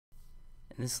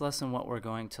In this lesson, what we're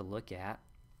going to look at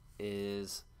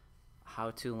is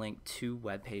how to link two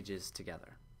web pages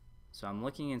together. So I'm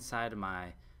looking inside of my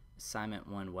Assignment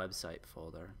 1 website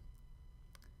folder,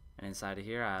 and inside of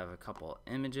here I have a couple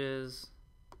images,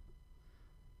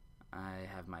 I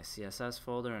have my CSS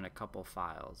folder, and a couple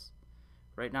files.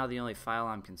 Right now the only file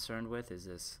I'm concerned with is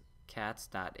this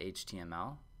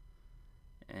cats.html,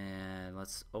 and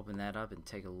let's open that up and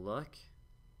take a look.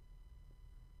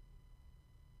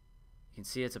 You can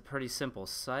see it's a pretty simple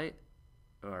site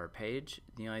or page.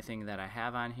 The only thing that I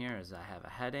have on here is I have a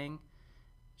heading.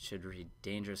 It should read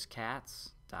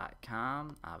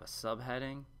dangerouscats.com. I have a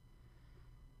subheading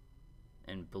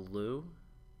in blue.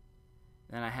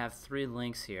 Then I have three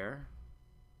links here.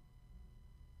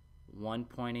 One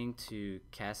pointing to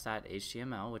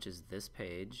cats.html, which is this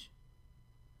page.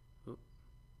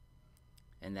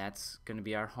 And that's going to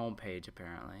be our home page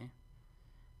apparently.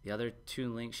 The other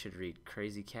two links should read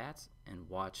Crazy Cats and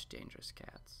Watch Dangerous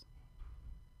Cats.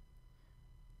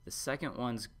 The second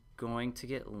one's going to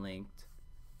get linked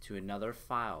to another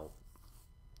file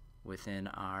within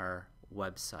our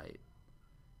website,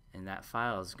 and that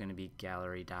file is going to be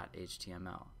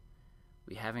gallery.html.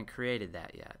 We haven't created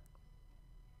that yet.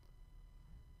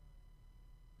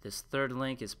 This third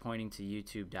link is pointing to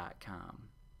youtube.com.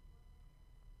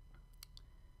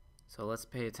 So let's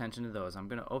pay attention to those. I'm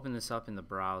going to open this up in the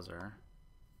browser.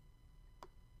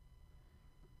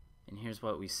 And here's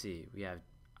what we see. We have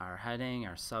our heading,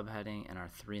 our subheading, and our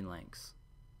three links.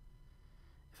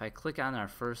 If I click on our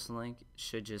first link, it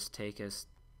should just take us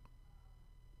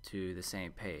to the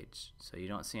same page. So you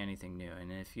don't see anything new.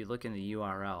 And if you look in the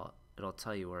URL, it'll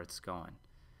tell you where it's going.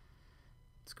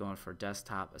 It's going for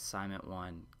desktop assignment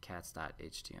 1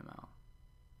 cats.html.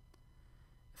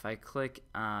 If I click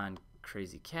on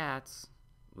Crazy Cats,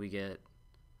 we get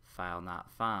file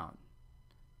not found.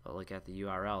 But look at the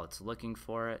URL, it's looking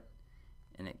for it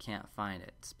and it can't find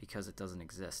it. It's because it doesn't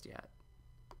exist yet.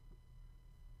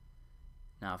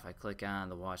 Now if I click on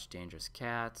the Watch Dangerous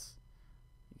Cats,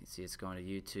 you can see it's going to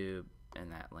YouTube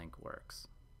and that link works.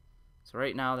 So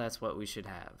right now that's what we should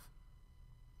have.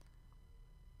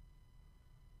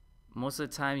 Most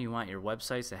of the time you want your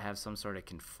websites to have some sort of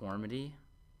conformity.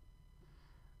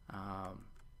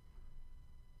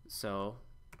 So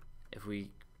if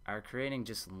we are creating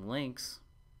just links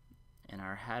in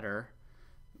our header,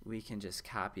 we can just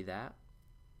copy that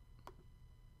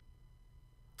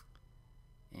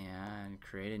and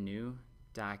create a new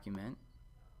document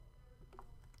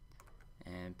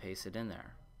and paste it in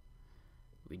there.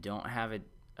 We don't have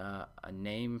a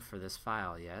name for this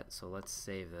file yet, so let's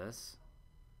save this.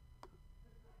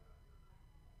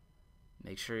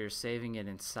 Make sure you're saving it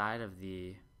inside of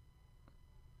the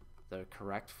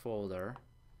correct folder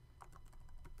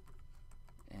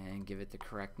and give it the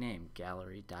correct name,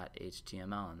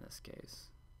 gallery.html in this case.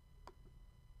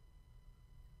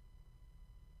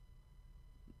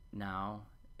 Now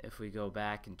if we go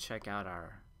back and check out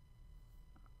our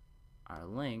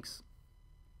links,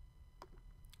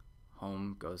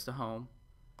 home goes to home,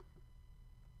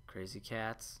 Crazy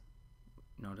Cats,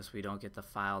 notice we don't get the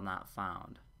file not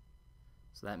found,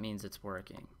 so that means it's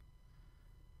working.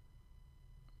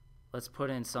 Let's put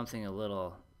in something a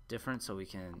little different so we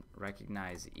can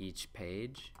recognize each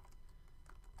page.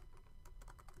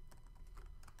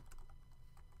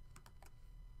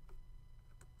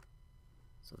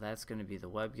 So that's going to be the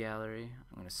web gallery.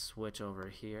 I'm going to switch over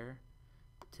here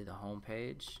to the home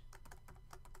page.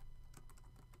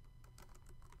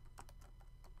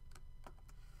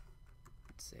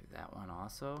 Let's save that one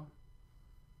also.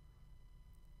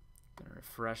 I'm going to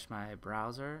refresh my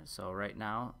browser. So right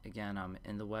now, again, I'm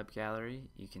in the web gallery.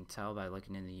 You can tell by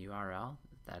looking in the URL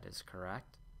that is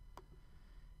correct.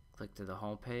 Click to the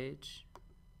home page.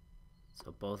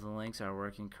 So both of the links are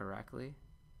working correctly.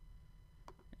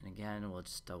 And again, we'll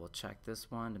just double check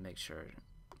this one to make sure,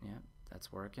 yeah,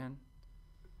 that's working.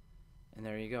 And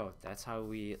there you go. That's how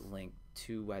we link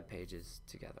two web pages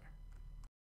together.